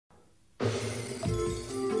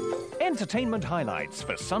Entertainment highlights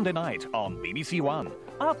for Sunday night on BBC One.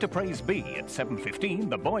 After Praise Be at 7:15,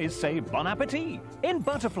 the boys say Bon Appetit in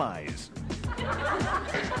Butterflies.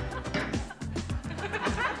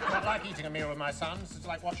 I like eating a meal with my sons. It's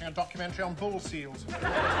like watching a documentary on bull seals.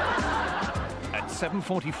 At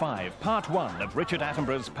 7:45, part 1 of Richard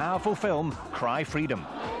Attenborough's powerful film, Cry Freedom.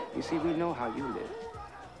 You see, we know how you live.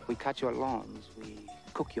 We cut your lawns, we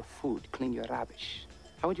cook your food, clean your rubbish.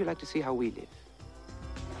 How would you like to see how we live?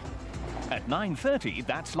 At 9:30,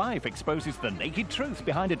 That's Life exposes the naked truth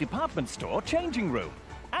behind a department store changing room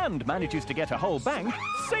and manages to get a whole bank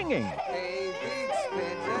singing. Hey, big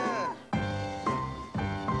spender.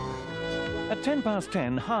 At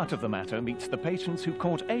 10:10, Heart of the Matter meets the patients who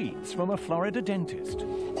caught AIDS from a Florida dentist.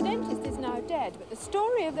 The dentist is now dead, but the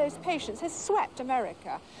story of those patients has swept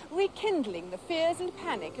America, rekindling the fears and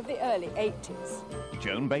panic of the early 80s.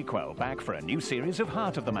 Joan Bakewell back for a new series of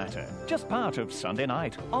Heart of the Matter, just part of Sunday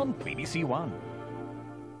night on BBC One.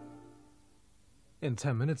 In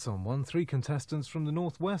 10 minutes on One, 3 contestants from the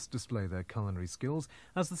Northwest display their culinary skills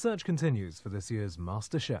as the search continues for this year's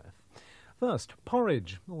Master Chef. First,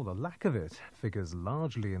 porridge, or the lack of it, figures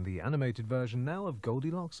largely in the animated version now of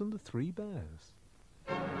Goldilocks and the Three Bears.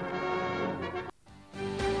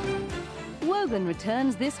 Wogan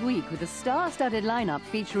returns this week with a star-studded lineup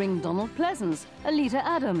featuring Donald Pleasance, Alita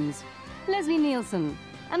Adams, Leslie Nielsen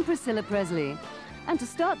and Priscilla Presley. And to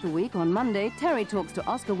start the week on Monday, Terry talks to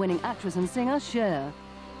Oscar-winning actress and singer Cher.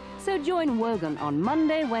 So join Wogan on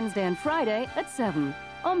Monday, Wednesday and Friday at 7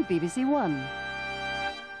 on BBC One.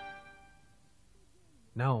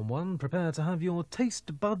 Now on One, prepare to have your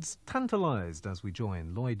taste buds tantalised as we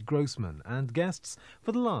join Lloyd Grossman and guests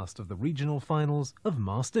for the last of the regional finals of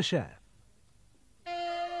Master Chef.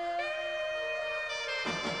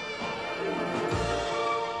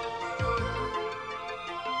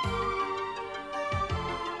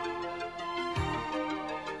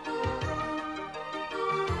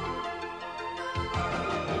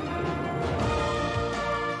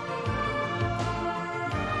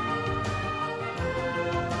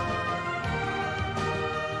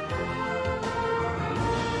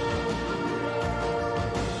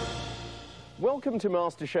 Welcome to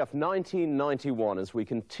MasterChef 1991 as we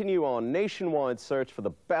continue our nationwide search for the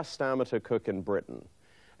best amateur cook in Britain.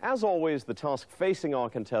 As always, the task facing our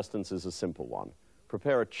contestants is a simple one.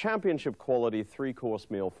 Prepare a championship quality 3-course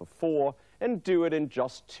meal for 4 and do it in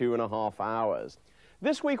just 2.5 hours.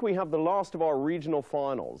 This week we have the last of our regional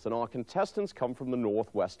finals and our contestants come from the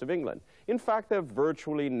northwest of England. In fact, they're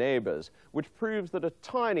virtually neighbours, which proves that a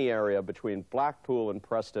tiny area between Blackpool and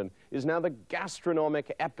Preston is now the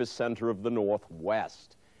gastronomic epicentre of the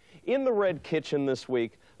northwest. In the red kitchen this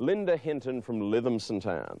week, Linda Hinton from Lytham St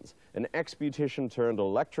Anne's. An ex-beautician turned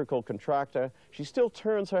electrical contractor, she still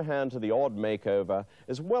turns her hand to the odd makeover,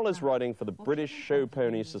 as well as writing for the British Show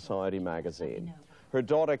Pony Society magazine. Her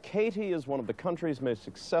daughter Katie is one of the country's most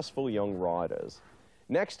successful young riders.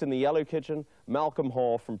 Next in the yellow kitchen, Malcolm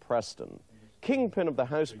Hall from Preston, kingpin of the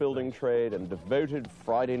house building trade and devoted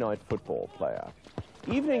Friday night football player.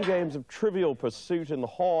 Evening games of Trivial Pursuit in the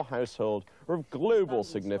Haw household are of global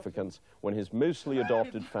significance when his mostly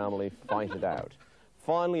adopted family fight it out.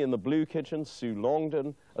 Finally, in the blue kitchen, Sue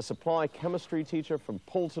Longdon, a supply chemistry teacher from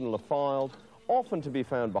Poulton-le-Fylde, often to be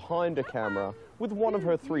found behind a camera with one of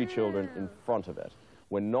her 3 children in front of it.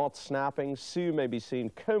 When not snapping, Sue may be seen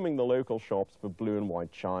combing the local shops for blue and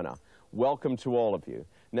white china. Welcome to all of you.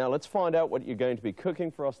 Now let's find out what you're going to be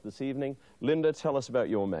cooking for us this evening. Linda, tell us about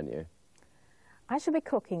your menu. I shall be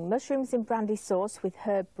cooking mushrooms in brandy sauce with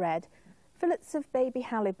herb bread, fillets of baby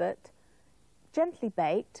halibut, gently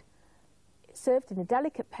baked, served in a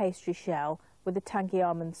delicate pastry shell with a tangy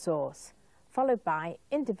almond sauce, followed by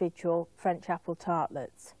individual French apple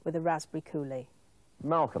tartlets with a raspberry coulis.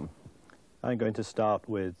 Malcolm. I'm going to start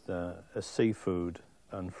with a seafood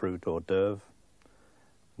and fruit hors d'oeuvre.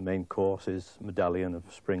 The main course is medallion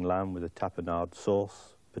of spring lamb with a tapenade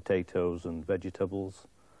sauce, potatoes and vegetables,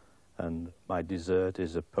 and my dessert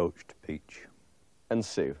is a poached peach. And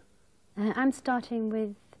Sue? I'm starting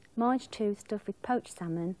with Marge 2 stuffed with poached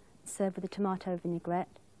salmon, served with a tomato vinaigrette,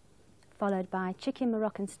 followed by chicken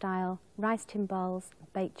Moroccan-style rice timballs,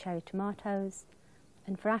 baked cherry tomatoes,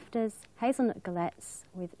 and for afters, hazelnut galettes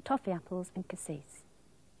with toffee apples and cassis.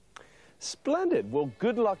 Splendid. Well,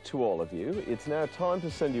 good luck to all of you. It's now time to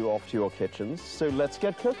send you off to your kitchens, so let's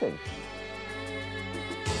get cooking.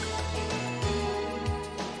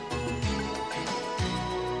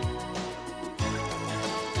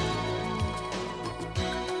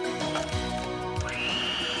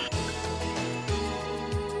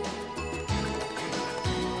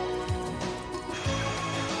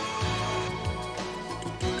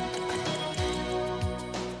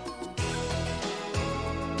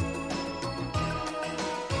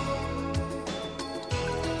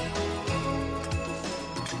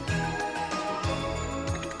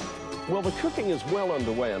 Well, the cooking is well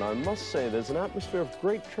underway, and I must say there's an atmosphere of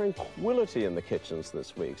great tranquility in the kitchens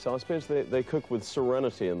this week, so I suppose they cook with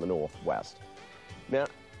serenity in the Northwest. Now,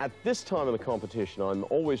 at this time of the competition, I'm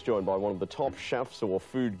always joined by one of the top chefs or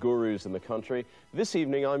food gurus in the country. This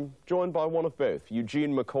evening, I'm joined by one of both,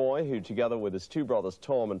 Eugene McCoy, who together with his two brothers,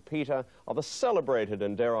 Tom and Peter, are the celebrated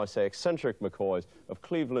and, dare I say, eccentric McCoys of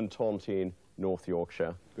Cleveland, Tontine, North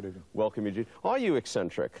Yorkshire. Good evening. Welcome, Eugene. Are you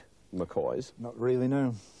eccentric McCoys? Not really,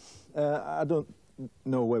 no. I don't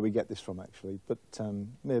know where we get this from, actually, but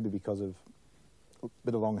maybe because of a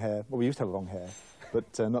bit of long hair. Well, we used to have long hair, but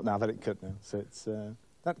not now that it's cut now, so it's,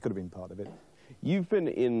 that could have been part of it. You've been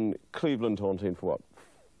in Cleveland, Tontine for what?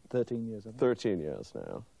 13 years, I think. 13 years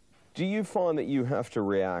now. Do you find that you have to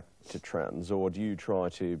react to trends, or do you try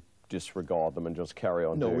to disregard them and just carry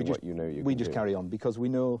on doing what you know you can do? We just carry on, because we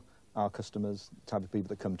know our customers, the type of people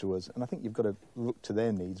that come to us, and I think you've got to look to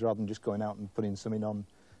their needs rather than just going out and putting something on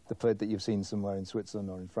the plate that you've seen somewhere in Switzerland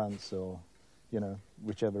or in France or, you know,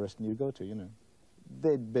 whichever restaurant you go to, you know.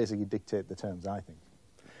 They basically dictate the terms, I think.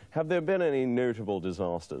 Have there been any notable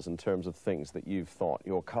disasters in terms of things that you've thought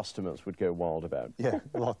your customers would go wild about? Yeah,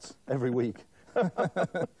 lots. Every week.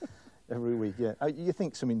 Every week, yeah. You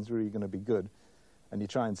think something's really going to be good, and you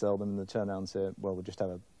try and sell them, and they turn around and say, well, we'll just have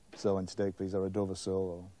a sirloin steak, please, or a Dover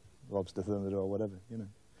sole, or lobster thermidor, or whatever, you know.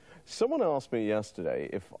 Someone asked me yesterday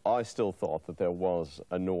if I still thought that there was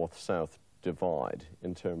a north-south divide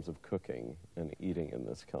in terms of cooking and eating in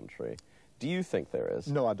this country. Do you think there is?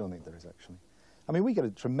 No, I don't think there is, actually. I mean, we get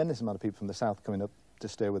a tremendous amount of people from the south coming up to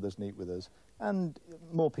stay with us and eat with us, and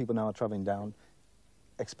more people now are travelling down,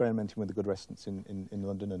 experimenting with the good restaurants in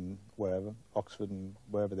London and wherever, Oxford and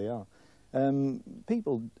wherever they are.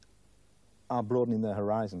 People are broadening their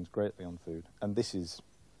horizons greatly on food, and this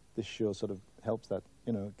show sort of helps that,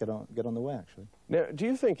 you know, get on the way, actually. Now, do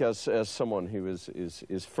you think, as someone who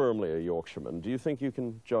is firmly a Yorkshireman, do you think you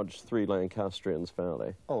can judge three Lancastrians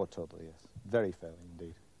fairly? Oh, totally, yes. Very fairly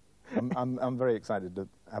indeed. I'm very excited to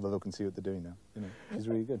have a look and see what they're doing now. You know, it's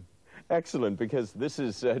really good. Excellent, because this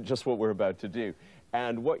is just what we're about to do.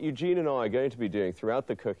 And what Eugene and I are going to be doing throughout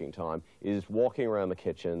the cooking time is walking around the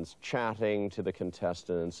kitchens, chatting to the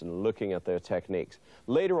contestants and looking at their techniques.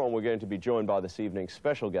 Later on, we're going to be joined by this evening's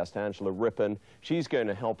special guest, Angela Rippon. She's going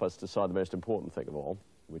to help us decide the most important thing of all,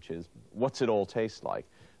 which is what's it all taste like.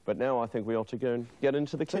 But now I think we ought to go and get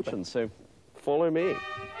into the kitchen, so follow me.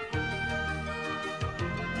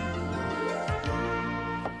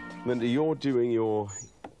 Linda, you're doing your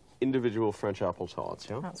individual French apple tarts,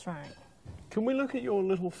 yeah? That's right. Can we look at your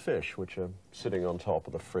little fish, which are sitting on top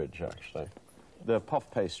of the fridge, actually? They're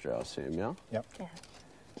puff pastry, I assume, yeah? Yep. Yeah.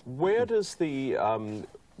 Where does the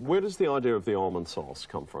idea of the almond sauce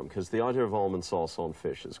come from? Because the idea of almond sauce on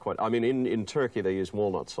fish is quite... I mean, in Turkey, they use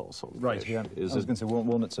walnut sauce on right, fish. Yeah. I was going to say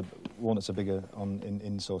walnuts are bigger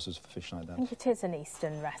in sauces for fish like that. I think it is an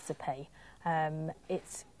Eastern recipe.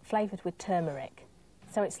 It's flavoured with turmeric,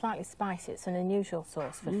 so it's slightly spicy. It's an unusual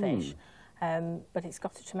sauce for fish, but it's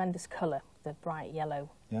got a tremendous colour, the bright yellow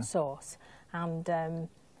sauce, and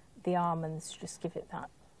the almonds just give it that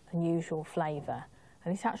unusual flavour.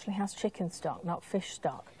 And it actually has chicken stock, not fish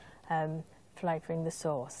stock, flavouring the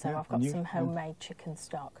sauce. So I've got some homemade chicken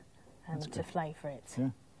stock to flavour it. Yeah,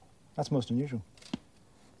 that's most unusual.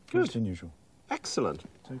 Good. Most unusual. Excellent.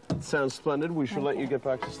 Sounds splendid. We shall let you get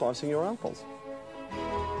back to slicing your apples.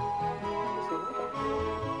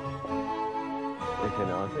 Okay,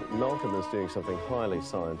 now I think Malcolm is doing something highly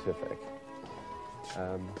scientific.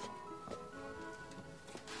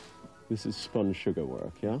 This is spun sugar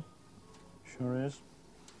work, yeah? Sure is.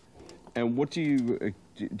 And what do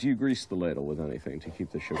you grease the ladle with anything to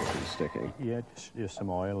keep the sugar from sticking? Yeah, just some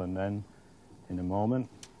oil, and then in a moment,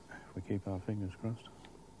 if we keep our fingers crossed,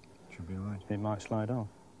 should be all right. It might slide off.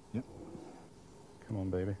 Yep. Come on,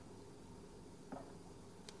 baby.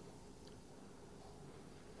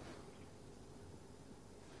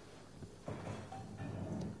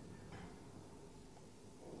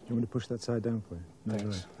 Do you want me to push that side down for you? No,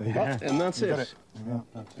 Thanks. right. And that's it. Yeah.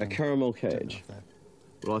 A caramel cage.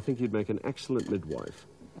 Well, I think you'd make an excellent midwife.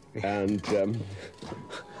 And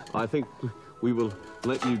I think we will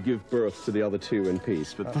let you give birth to the other two in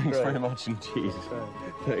peace. But thanks very much indeed.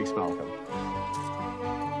 Thanks, Malcolm.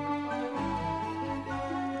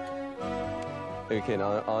 Okay,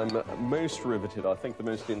 now I'm most riveted. I think the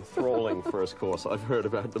most enthralling first course I've heard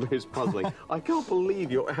about, the most puzzling. I can't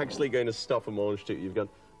believe you're actually going to stuff a mange tout. You've got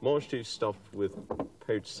mange tout stuffed with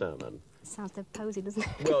poached salmon. Sounds so posy, doesn't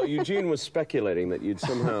it? Well, Eugene was speculating that you'd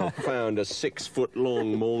somehow found a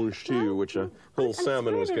 6-foot-long mange tout, which a whole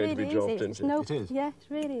salmon was going to be dropped into. It is? Yeah,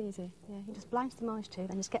 it's really easy. Yeah, you just blanch the mange tout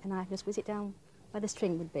and just get a knife and just whiz it down where the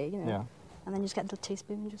string would be, you know. Yeah. And then you just get a little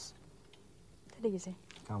teaspoon and just dead easy.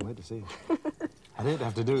 Can't wait to see it. I don't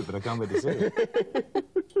have to do it, but I can't wait to see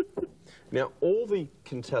it. Now, all the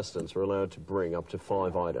contestants are allowed to bring up to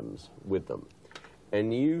 5 items with them.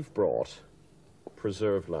 And you've brought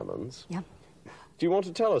preserved lemons. Yeah. Do you want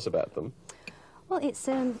to tell us about them? Well, it's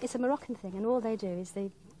a Moroccan thing, and all they do is they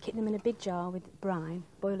keep them in a big jar with brine,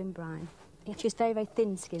 boiling brine. It's just very, very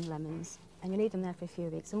thin-skinned lemons, and you leave them there for a few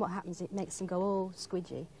weeks. And what happens, it makes them go all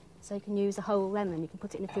squidgy. So you can use a whole lemon, you can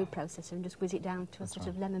put it in a food processor and just whiz it down to a sort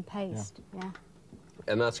of lemon paste. Yeah.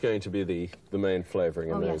 And that's going to be the main flavouring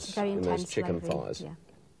in, in those chicken thighs. Yeah.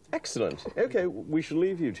 Excellent. OK, we shall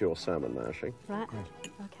leave you to your salmon mashing. Right.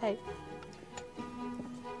 OK.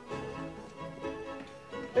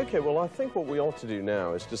 OK, well, I think what we ought to do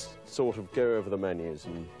now is just sort of go over the menus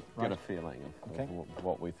and get a feeling of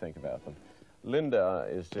what we think about them. Linda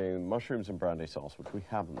is doing mushrooms and brandy sauce, which we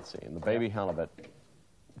haven't seen. The baby halibut,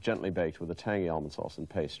 gently baked with a tangy almond sauce and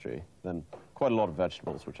pastry. Then quite a lot of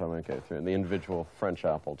vegetables, which I won't go through, and the individual French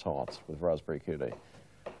apple tarts with raspberry coulis.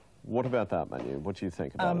 What about that menu? What do you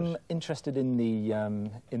think about it? I'm interested in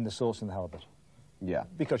the sauce and the halibut. Yeah.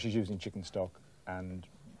 Because she's using chicken stock and,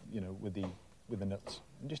 you know, with the nuts.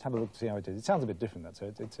 And just have a look to see how it is. It sounds a bit different, that, so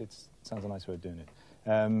it sounds a nice way of doing it.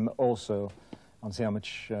 Also, I'll see how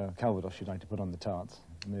much calvados you'd like to put on the tarts.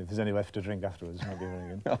 I mean, if there's any left to drink afterwards, it might be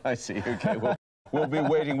very good. I see, OK, well, we'll be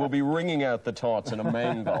waiting, we'll be wringing out the tarts in a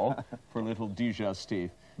mango for a little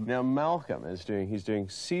digestif. Now, Malcolm is doing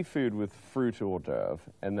seafood with fruit hors d'oeuvre,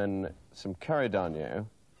 and then some carré d'agneau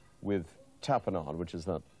with tapenade, which is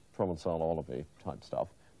that Provençal olive type stuff,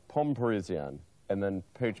 pomme parisienne, and then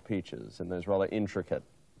poached peaches in those rather intricate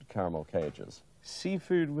caramel cages.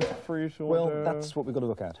 Seafood with fruit hors d'oeuvre? Well, that's what we've got to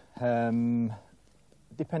look at.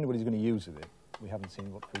 Depending what he's going to use with it. We haven't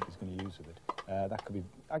seen what fruit he's going to use with it.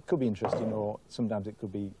 That could be interesting, or sometimes it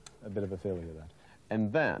could be a bit of a failure, that.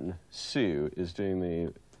 And then Sue is doing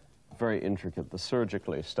the very intricate, the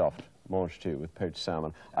surgically stuffed mange tout with poached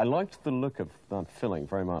salmon. I liked the look of that filling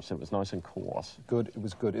very much. It was nice and coarse. Good, it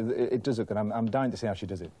was good. It does look good. I'm dying to see how she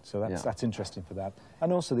does it. So that's interesting for that.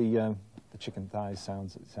 And also the chicken thighs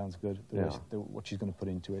sounds good. What she's going to put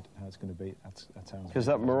into it, how it's going to be, that sounds good. Because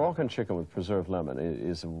that Moroccan chicken with preserved lemon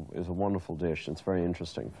is a wonderful dish. It's very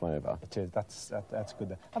interesting flavour. It is. That's good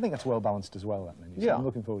there. I think that's well balanced as well, that menu. So I'm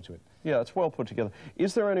looking forward to it. Yeah, it's well put together.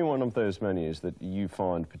 Is there any one of those menus that you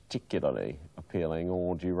find particularly appealing,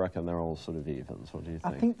 or do you reckon they're all sort of evens? What do you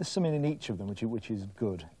think? I think there's something in each of them which is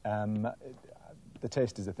good. The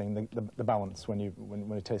taste is the thing. The balance when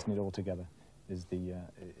you're tasting it all together is the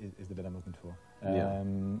bit I'm looking for.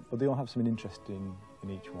 But they all have something interesting in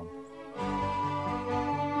each one.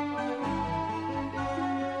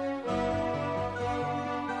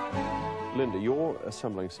 Linda, you're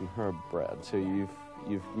assembling some herb bread, so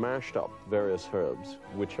you've mashed up various herbs,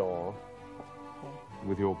 which are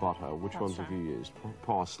with your butter. Which ones have you used?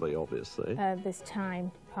 Parsley, obviously. There's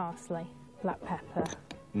thyme, parsley, black pepper,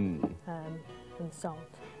 and salt.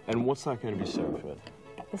 And what's that going to be served with?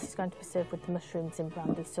 This is going to be served with the mushrooms in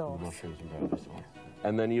brandy sauce. Mushrooms in brandy sauce.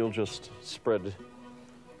 And then you'll just spread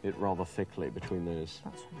it rather thickly between those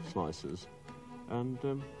slices and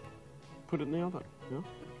put it in the oven, yeah?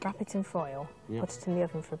 Wrap it in foil, put it in the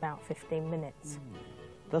oven for about 15 minutes.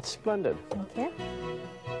 That's splendid. Thank you.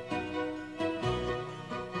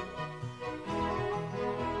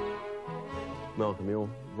 Malcolm, you're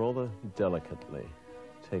rather delicately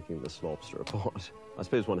taking this lobster apart. I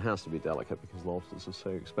suppose one has to be delicate because lobsters are so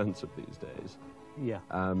expensive these days. Yeah.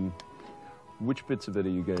 Which bits of it are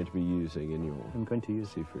you going to be using in your I'm going to use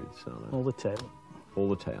seafood salad? all the tail. All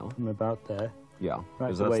the tail? From about there. Yeah, Right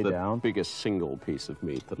because the that's way the down. biggest single piece of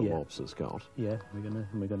meat that a lobster's got. Yeah, we're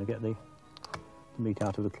gonna get the meat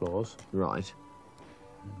out of the claws. Right.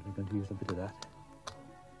 And we're going to use a bit of that.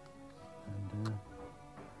 And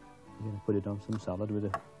we're going to put it on some salad with a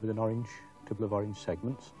couple of orange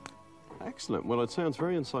segments. Excellent. Well, it sounds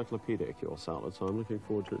very encyclopedic, your salad, so I'm looking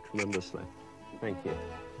forward to it tremendously. Thank you.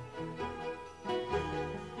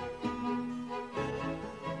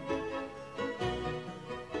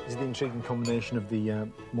 Is it the intriguing combination of the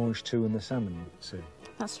mange tout and the salmon, Sue?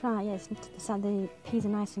 That's right, yes. The peas are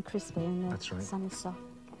nice and crispy and the That's right. salmon's soft.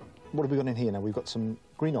 What have we got in here now? We've got some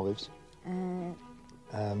green olives.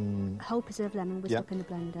 Whole preserved lemon whisked up in the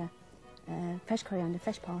blender. Fresh coriander,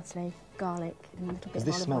 fresh parsley, garlic, and a little bit of olive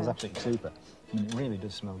oil. This smells absolutely super. I mean, it really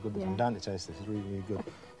does smell good. I'm down to taste this. It's really, really good.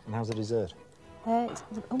 And how's the dessert? Oh,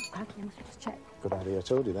 crikey, I must just check. Good idea. I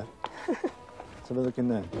told you that. Let's have a look in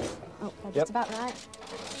there. Oh, they're just about right.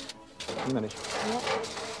 You managed. Yep.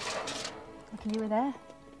 Looking you were there.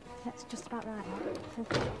 That's just about right.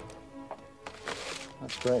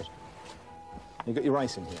 That's great. You got your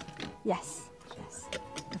rice in here? Yes, yes.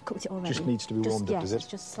 I've cooked it already. Just needs to be warmed up, does it? Yes,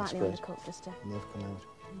 it's just slightly undercooked, just to... And they've come out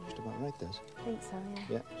just about right, those. I think so, yeah.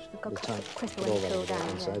 Yeah. They've got Time. crisper Put when all they cool that down,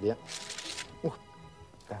 inside, yeah. Oh,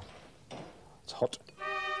 there. It's hot.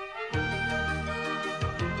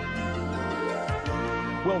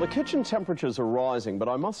 Well, the kitchen temperatures are rising, but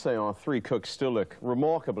I must say our three cooks still look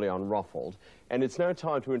remarkably unruffled. And it's now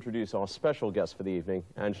time to introduce our special guest for the evening,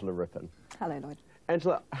 Angela Rippon. Hello, Lloyd.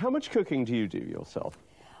 Angela, how much cooking do you do yourself?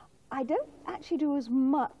 I don't actually do as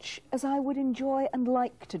much as I would enjoy and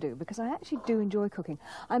like to do, because I actually do enjoy cooking.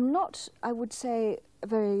 I'm not, I would say, a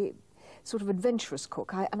very sort of adventurous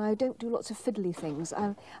cook, and I don't do lots of fiddly things.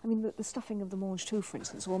 I mean, the stuffing of the mange tout, for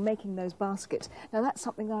instance, or making those baskets. Now, that's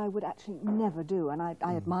something that I would actually never do, and I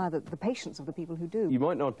admire the patience of the people who do. You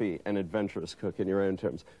might not be an adventurous cook in your own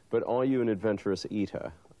terms, but are you an adventurous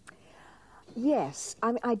eater? Yes, I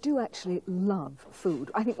mean, I do actually love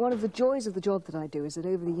food. I think one of the joys of the job that I do is that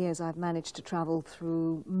over the years I've managed to travel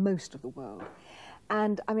through most of the world.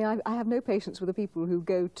 And, I mean, I have no patience with the people who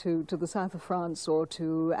go to the south of France or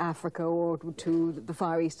to Africa or to the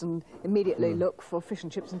Far East and immediately look for fish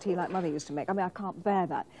and chips and tea like Mother used to make. I mean, I can't bear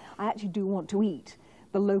that. I actually do want to eat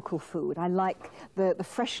the local food. I like the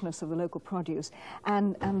freshness of the local produce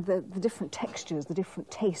and the different textures, the different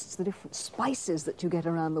tastes, the different spices that you get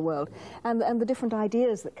around the world, and the different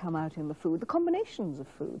ideas that come out in the food, the combinations of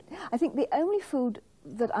food. I think the only food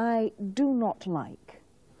that I do not like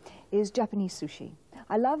is Japanese sushi.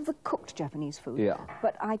 I love the cooked Japanese food,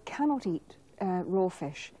 but I cannot eat raw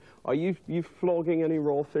fish. Are you flogging any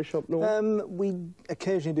raw fish up north? We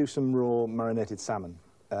occasionally do some raw marinated salmon,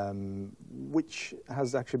 which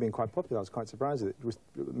has actually been quite popular. I was quite surprised at it. It was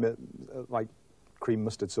like cream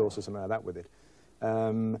mustard sauce or something like that with it.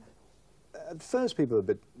 At first, people are a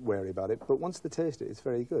bit wary about it, but once they taste it, it's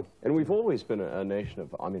very good. And we've always been a nation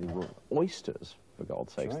of, I mean, oysters, for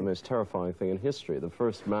God's sakes, the most terrifying thing in history. The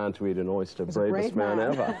first man to eat an oyster, bravest man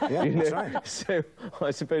ever. Yeah, you know? that's right. So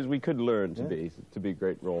I suppose we could learn to be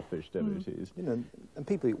great raw fish devotees. You know, and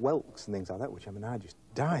people eat whelks and things like that, which, I mean, I just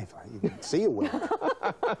die if I even see a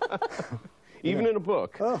whelk. Even in a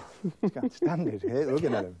book? Oh, I can't stand it,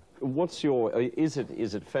 looking at him. What's your, is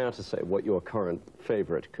it fair to say what your current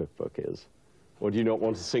favourite cookbook is? Or do you not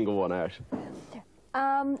want to single one out?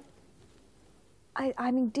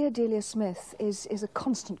 I mean, Dear Delia Smith is a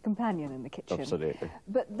constant companion in the kitchen. Absolutely.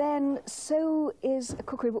 But then so is a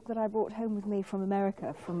cookery book that I brought home with me from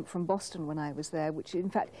America, from Boston when I was there, which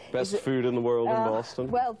in fact... Best food in the world in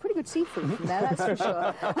Boston? Well, pretty good seafood from there, that's for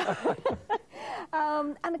sure.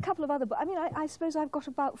 And a couple of other books. I mean, I suppose I've got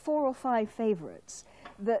about 4 or 5 favourites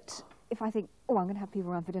that if I think, oh, I'm going to have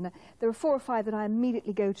people around for dinner, there are 4 or 5 that I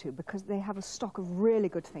immediately go to because they have a stock of really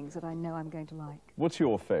good things that I know I'm going to like. What's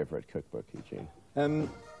your favourite cookbook, Eugene?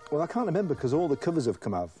 Well, I can't remember because all the covers have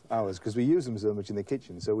come off ours because we use them so much in the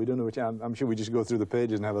kitchen, so we don't know which. I'm sure we just go through the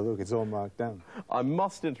pages and have a look. It's all marked down. I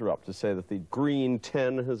must interrupt to say that the green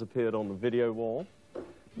 10 has appeared on the video wall.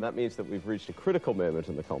 And that means that we've reached a critical moment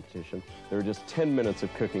in the competition. There are just 10 minutes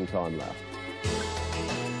of cooking time left.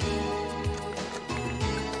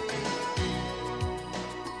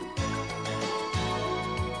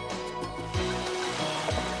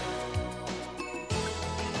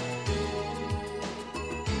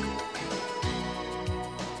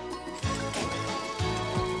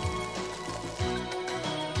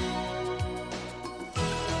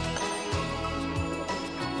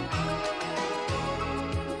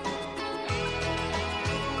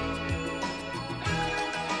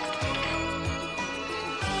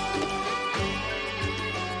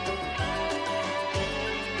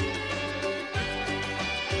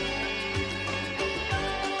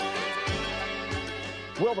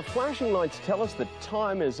 Well, the flashing lights tell us that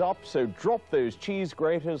time is up, so drop those cheese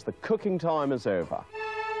graters. The cooking time is over.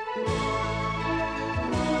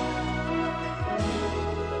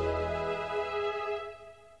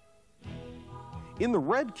 In the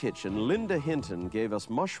red kitchen, Linda Hinton gave us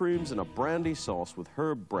mushrooms in a brandy sauce with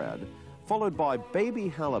herb bread, followed by baby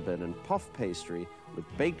halibut and puff pastry with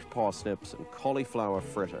baked parsnips and cauliflower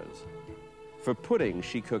fritters. For pudding,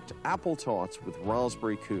 she cooked apple tarts with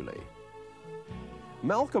raspberry coulis.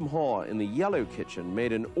 Malcolm Haw in the yellow kitchen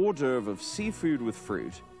made an hors d'oeuvre of seafood with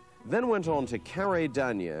fruit, then went on to carré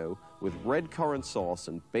d'agneau with red currant sauce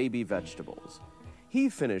and baby vegetables. He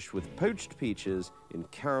finished with poached peaches in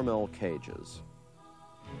caramel cages.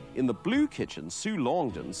 In the blue kitchen, Sue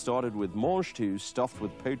Longden started with mange tout stuffed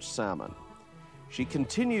with poached salmon. She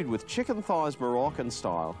continued with chicken thighs Moroccan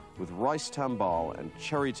style with rice tambal and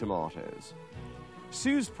cherry tomatoes.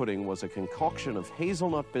 Sue's pudding was a concoction of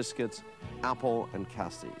hazelnut biscuits, apple and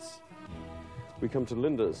cassis. we come to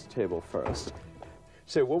Linda's table first.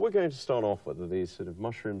 So what we're going to start off with are these sort of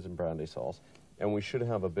mushrooms and brandy sauce, and we should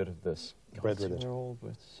have a bit of this. Bread with it.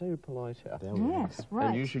 We're so polite here. Yes, right.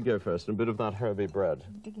 And you should go first, and a bit of that herby bread.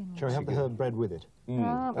 Shall we have the herb bread with it?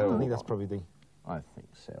 I think that's probably the... I think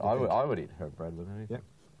so. I would eat herb bread with anything.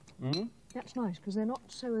 Yeah. That's nice, because they're not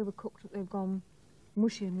so overcooked that they've gone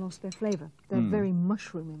mushy and lost their flavour. They're very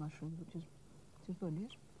mushroomy mushrooms, which is good,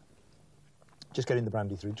 yes? Just getting the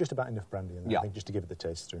brandy through, just about enough brandy in there, I think, just to give it the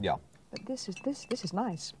taste through. Yeah. But this is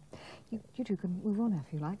nice. You two can move on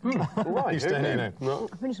if you like. All right, You're staying here now. No.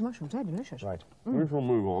 I finished the mushrooms, they're delicious. Right. We shall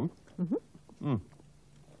move on.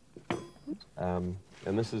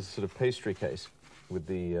 And this is sort of pastry case with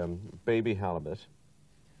the baby halibut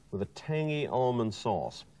with a tangy almond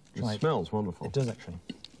sauce. It smells wonderful. It does, actually.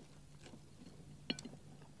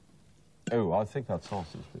 Oh, I think that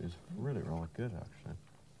sauce is really, really good, actually.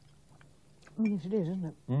 Oh, yes, it is, isn't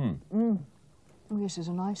it? Oh, yes, there's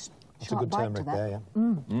a nice sharp bite to that. There,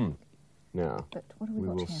 yeah. Now, But what have we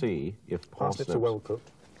got will here? see if Parsnips parsnips are well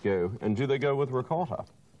cooked. go. And do they go with ricotta?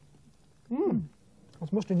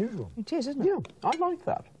 That's most unusual. It is, isn't it? Yeah, I like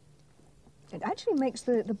that. It actually makes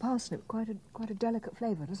the parsnip quite a delicate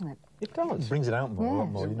flavour, doesn't it? It does. It brings it out more, a lot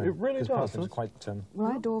Yes. more, you know. It really because does. parsnips are quite... Well,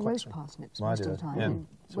 I adore quite roast strong. parsnips Well, I most do, of the time, yeah. when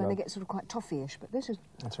So they get sort of quite toffee-ish, but this is...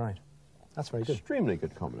 That's right. That's very good. Extremely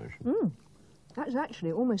good combination. That's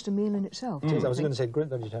actually almost a meal in itself. It is, I was going to say great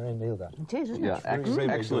vegetarian meal, that. It is, isn't Yeah, it?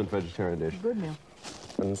 excellent vegetarian dish. Good meal.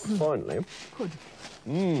 And finally,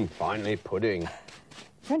 finally pudding.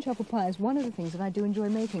 French apple pie is one of the things that I do enjoy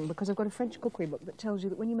making because I've got a French cookery book that tells you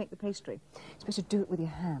that when you make the pastry, you're supposed to do it with your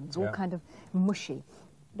hands, all kind of mushy.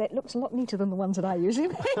 That looks a lot neater than the ones that I usually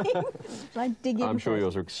make. So I dig in I'm sure first.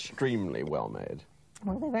 yours are extremely well made.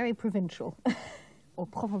 Well, they're very provincial. Or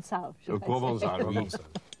Provençal, should I say. Provençal, oui.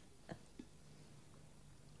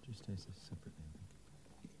 Just taste this separately,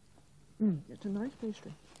 I think. It's a nice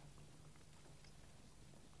pastry.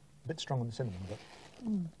 A bit strong on the cinnamon, but...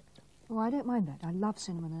 Well, I don't mind that. I love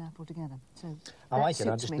cinnamon and apple together. So I like it.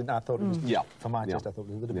 I suits just me. didn't... I thought it was... Yeah. For my Yeah. taste, I thought it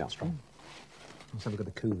was a little Yeah. bit strong. Let's have a look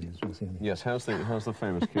at the coulis. We'll see. Yes, how's the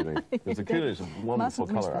famous coulis? Because the coulis is a wonderful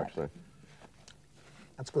Mustn't miss colour, that. actually.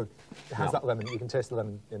 That's good. It has that lemon. You can taste the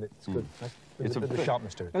lemon in it. It's good. There's a bit of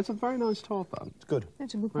sharpness to it. It's a very nice tart, that. It's good.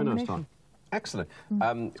 It's a good Very nice combination. tart. Excellent.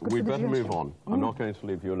 good We for the better move digestion. on. I'm not going to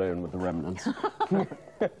leave you alone with the remnants.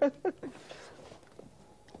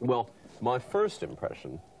 Well, my first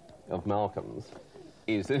impression of Malcolm's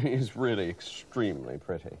is that it is really extremely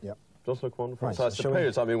pretty. Yep. Does look wonderful. Right, so I so shall we-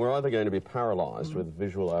 suppose, I mean, we're either going to be paralysed with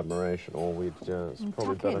visual admiration, or we'd it's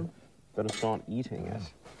probably tuck in. better start eating it.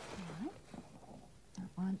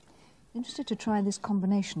 I'm interested to try this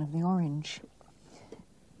combination of the orange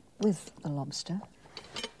with the lobster.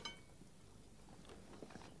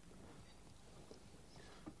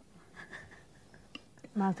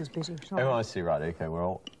 Mouth is busy, sorry. Oh, I see. Right. Okay. We're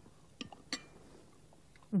all.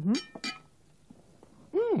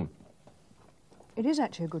 It is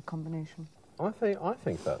actually a good combination. I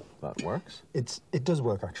think that works. It does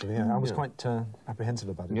work, actually. Yeah. I was Yeah. quite apprehensive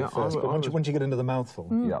about it Yeah, at first, I but was- once you get into the mouthful,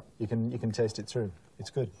 Yep. you can taste it through. It's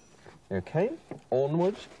good. Okay.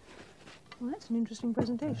 Onward. Well, that's an interesting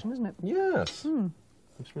presentation, isn't it? Yes.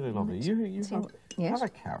 It's really lovely. You see have, what- yes. have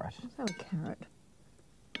a carrot. Let's have a carrot.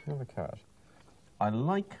 Have a carrot. I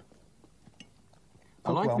like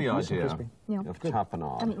Cook well, the nice and idea crispy. Yeah. of Haven't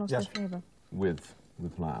tapenade lost Yes. their flavour. with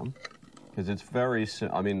lamb, because it's very.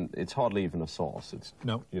 I mean, it's hardly even a sauce. It's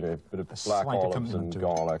No. you know, a bit of A black slight olives accompaniment and to it.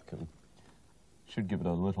 garlic, and should give it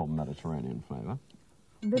a little Mediterranean flavour.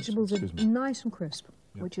 Vegetables are Excuse me. nice and crisp,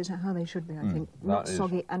 which is how they should be, I think. Not that is-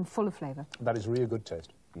 soggy and full of flavour. That is really good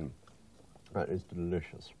taste. That is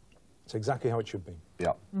delicious. It's exactly how it should be.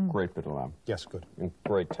 Yeah, great bit of lamb Yes, good. and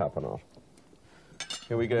great tapenade.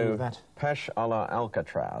 Here we Agree go. with that. Pêche à la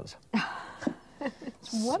Alcatraz.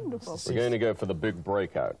 It's wonderful. We're going to go for the big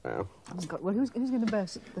breakout now. Oh, God. Well, who's going to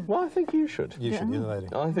burst the... Well, I think you should. You should, you're the lady.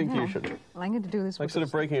 I think Yeah. you should. Well, I'm going to do this Like with sort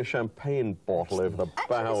of breaking a champagne bottle over the bow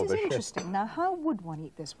Actually, of this a is ship. interesting. Now, how would one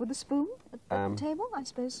eat this? With a spoon at the table, I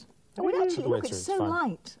suppose? Oh, it yeah. actually, The way look, it's it's through, so it's fine.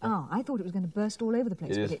 light. Oh, I thought it was going to burst all over the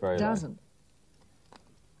place, It is but very it light. doesn't.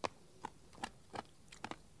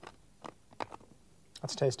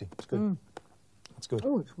 That's tasty. It's good. That's good.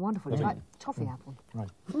 Oh, it's wonderful. It's Lovely. like toffee apple. Right.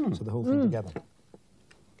 So the whole thing together.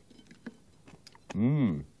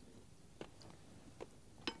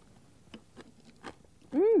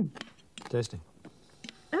 Tasty.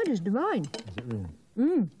 That is divine. Is it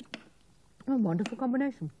really? A wonderful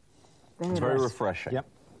combination. It's very nice. refreshing. Yep.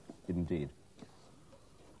 Indeed.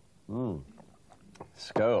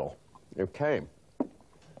 Skull. Okay.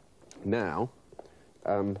 Now,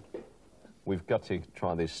 we've got to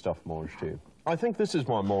try this stuffed mange too. I think this is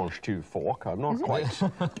my mange too fork. I'm not quite.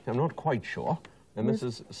 I'm not quite sure. And this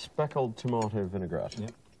is speckled tomato vinaigrette.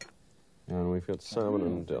 Yep. And we've got salmon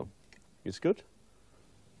and dill. It's good.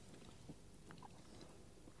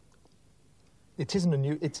 It isn't a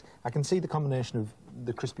new. I can see the combination of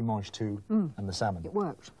the crispy mange too and the salmon. It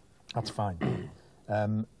works. That's fine.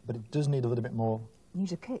 But it does need a little bit more.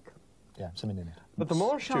 Needs a kick. Yeah, something in it. But the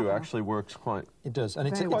mange too actually works quite. It does, and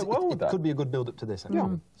Very quite well with that. It could be a good build-up to this.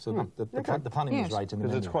 Actually. So the planning was right in the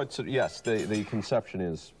Because menu. it's quite. Yes, the conception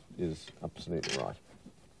is absolutely right.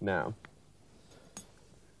 Now,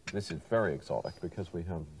 this is very exotic because we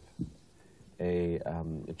have a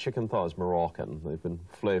chicken thighs Moroccan. They've been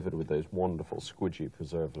flavoured with those wonderful squidgy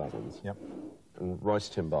preserved lemons. Yep. And rice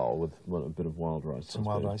timbale with a bit of wild rice. Some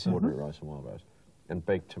wild rice. Ordinary rice and wild rice. And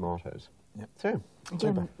baked tomatoes. Yep. So,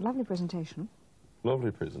 Again, lovely presentation.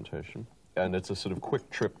 lovely presentation. And it's a sort of quick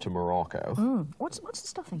trip to Morocco. What's the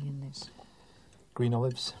stuffing in this? Green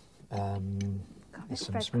olives. It's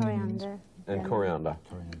some fresh spring onions. coriander. And coriander.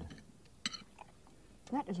 Coriander.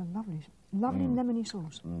 That is a lovely lemony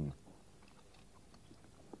sauce.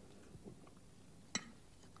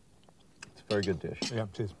 It's a very good dish. Yeah,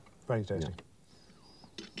 it is. Very tasty.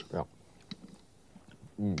 Yeah.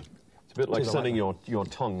 It's a bit like sending your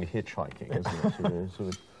tongue hitchhiking, isn't it? You know, sort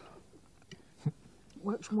of.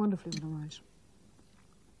 Works wonderfully with the rice.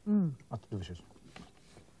 That's delicious.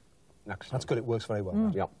 Excellent. That's good. It works very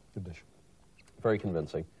well. Yeah. Good dish. Very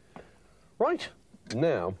convincing. Right.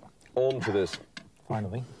 Now, on to this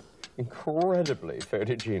Finally. incredibly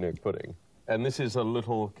photogenic pudding. And this is a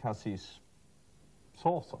little cassis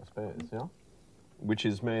sauce, I suppose, yeah? Which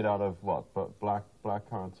is made out of what? But black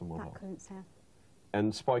currants and what else? Black currants, yeah.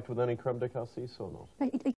 And spiked with any creme de cassis or not? No,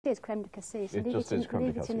 it is creme de cassis. It just is creme de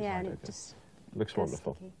leave it in the cassis, air and right, it okay. just Looks goes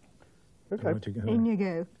wonderful. sticky. Okay. To go. In you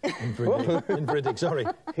go. In for a dig. In for a dig, sorry.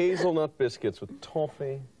 Hazelnut biscuits with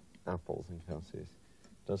toffee, apples and cassis.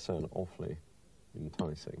 Does sound awfully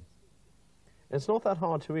enticing. It's not that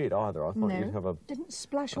hard to eat either. I thought No, you'd have a didn't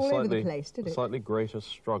splash all over the place, did it? slightly greater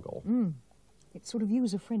struggle. It's sort of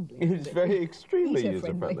user-friendly. It's very extremely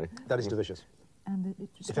User-friendly. user-friendly. That is delicious. And it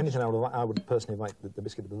just If anything, I would personally like the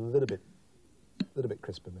biscuit a little bit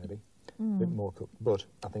crisper, maybe, a bit more cooked. But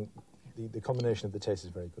I think the combination of the taste is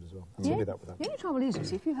very good as well. I'll give you that with that. The only trouble is, you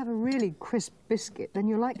see, if you have a really crisp biscuit, then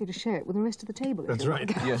you're likely to share it with the rest of the table. That's right.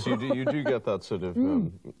 Yes, you do get that sort of,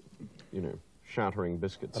 you know, shattering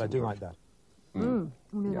biscuits. But I do like that. Oh,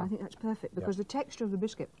 no, Yeah. I think that's perfect because the texture of the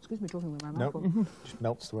biscuit, excuse me talking with my No, mouth full, just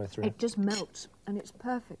melts the way through. it just melts and it's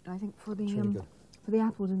perfect, I think, for the It's really good. for the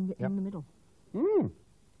apples in the middle.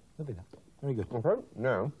 Lovely that. Very good. Okay,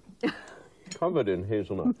 now, covered in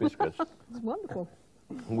hazelnut biscuits, It's wonderful.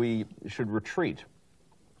 we should retreat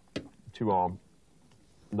to our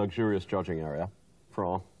luxurious judging area for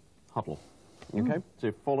our huddle. Okay?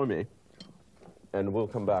 So follow me, and we'll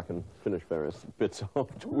come back and finish various bits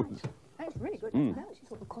afterwards. That's really good. I actually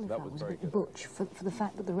thought the cauliflower was was a very bit butch for the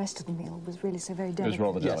fact that the rest of the meal was really so very It delicate.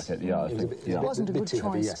 was rather delicate, yeah, I think. It wasn't a bit good too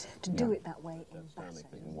heavy, choice yes. to do it that way in batter.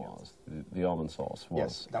 It was. The almond sauce was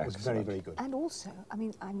Yes, that was very, excellent. very good. And also, I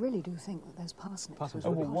mean, I really do think that those parsnips Parsnips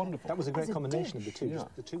was were rather- wonderful. That was a great as a combination of the dish. two. Yeah.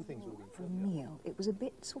 Just the two things would have For a been meal, it was a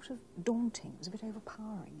bit sort of daunting. It was a bit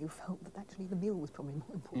overpowering. You felt that actually the meal was probably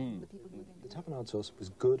more important than the people who were going to The tapenade sauce was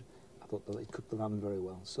good. I thought that it cooked the lamb very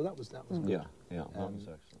well. So that was good. Yeah, that was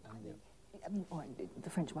excellent. I mean, or the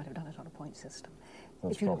French might have done it on a point system.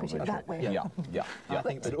 That's if you look at it probably that way. Yeah. I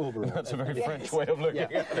think that overall... That's a very French way of looking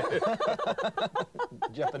at it.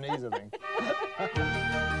 Japanese, I think.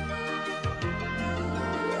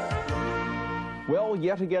 Well,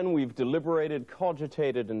 yet again, we've deliberated,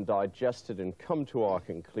 cogitated, and digested and come to our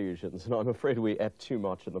conclusions, and I'm afraid we ate too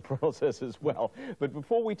much in the process as well. But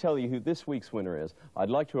before we tell you who this week's winner is, I'd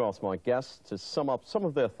like to ask my guests to sum up some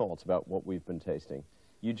of their thoughts about what we've been tasting.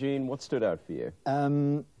 Eugene, what stood out for you?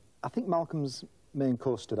 I think Malcolm's main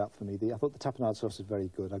course stood out for me. I thought the tapenade sauce was very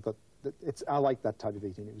good. I like that type of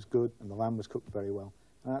eating. It was good, and the lamb was cooked very well.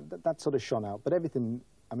 That sort of shone out. But everything,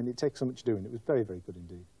 I mean, it takes so much doing. It was very, very good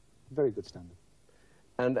indeed. Very good standard.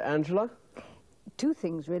 And Angela? Two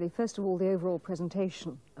things, really. First of all, the overall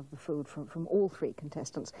presentation of the food from all three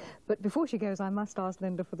contestants. But before she goes, I must ask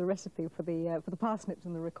Linda for the recipe for the parsnips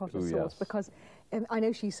and the ricotta sauce, yes. because I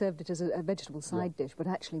know she served it as a vegetable side dish, but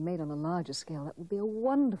actually made on a larger scale, that would be a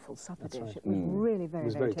wonderful supper dish. right. It was really very, It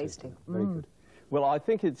was very very tasty. Very good. Well, I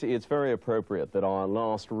think it's very appropriate that our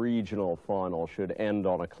last regional final should end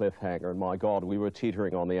on a cliffhanger. And my God, we were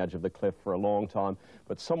teetering on the edge of the cliff for a long time,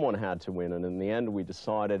 but someone had to win, and in the end we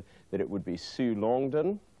decided that it would be Sue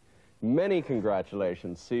Longdon Many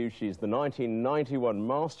congratulations, Sue. She's the 1991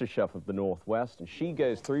 Master Chef of the Northwest, and she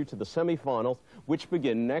goes through to the semi-finals, which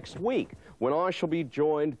begin next week, when I shall be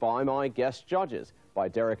joined by my guest judges, by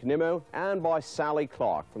Derek Nimmo and by Sally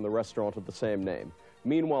Clark from the restaurant of the same name.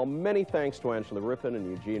 Meanwhile, many thanks to Angela Rippon and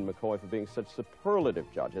Eugene McCoy for being such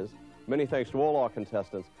superlative judges. Many thanks to all our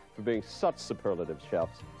contestants for being such superlative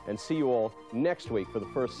chefs. And see you all next week for the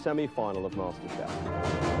first semi-final of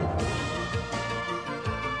MasterChef.